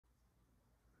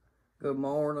Good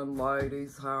morning,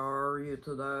 ladies. How are you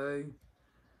today?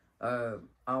 I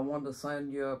want to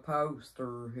send you a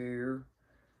poster here,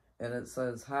 and it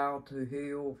says how to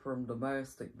heal from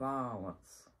domestic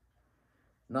violence.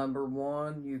 Number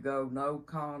one, you go no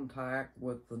contact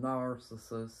with the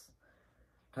narcissist.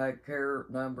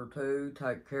 Number two,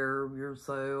 take care of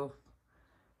yourself.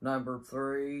 Number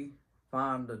three,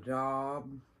 find a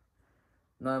job.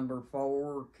 Number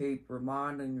four, keep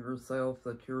reminding yourself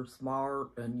that you're smart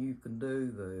and you can do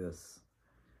this.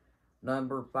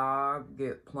 Number five,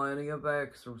 get plenty of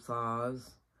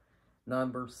exercise.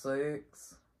 Number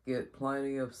six, get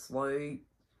plenty of sleep.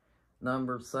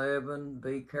 Number seven,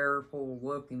 be careful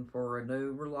looking for a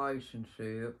new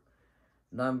relationship.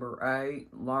 Number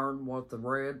eight, learn what the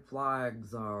red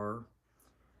flags are.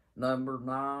 Number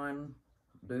nine,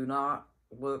 do not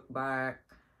look back.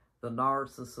 The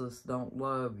narcissists don't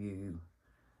love you.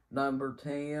 Number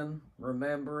 10,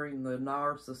 remembering the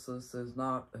narcissist is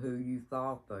not who you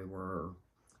thought they were.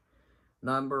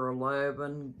 Number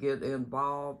 11, get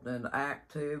involved in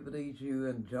activities you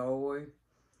enjoy.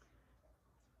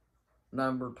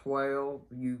 Number 12,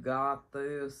 you got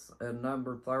this. And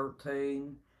number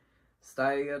 13,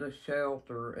 stay at a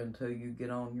shelter until you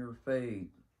get on your feet.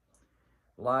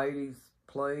 Ladies,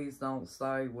 please don't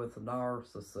stay with a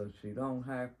narcissist. You don't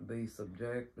have to be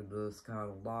subjected to this kind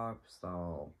of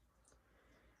lifestyle.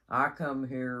 I come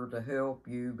here to help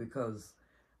you because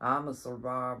I'm a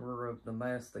survivor of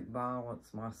domestic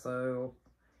violence myself,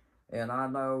 and I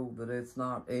know that it's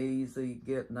not easy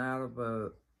getting out of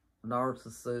a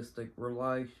narcissistic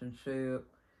relationship,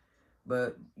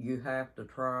 but you have to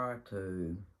try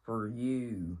to for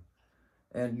you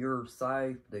and your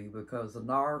safety, because the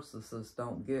narcissists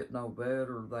don't get no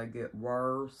better, they get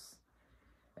worse.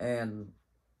 And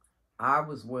I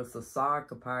was with a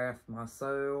psychopath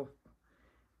myself,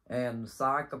 and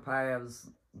psychopaths,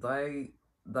 they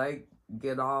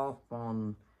get off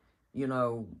on,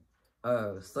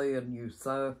 seeing you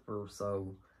suffer.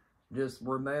 So just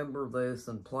remember this,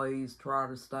 and please try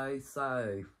to stay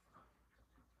safe.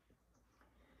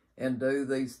 And do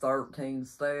these 13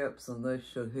 steps, and this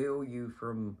should heal you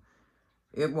from,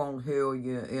 it won't heal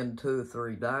you in 2 or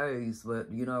 3 days, but,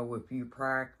 if you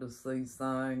practice these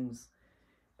things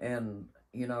and,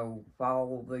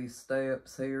 follow these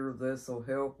steps here, this will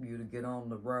help you to get on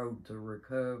the road to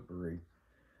recovery.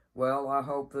 Well, I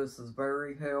hope this is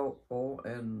very helpful,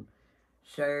 and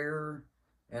share,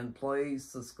 and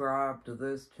please subscribe to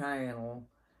this channel,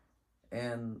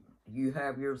 and you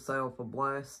have yourself a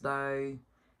blessed day.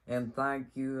 And thank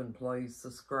you, and please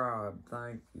subscribe.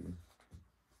 Thank you.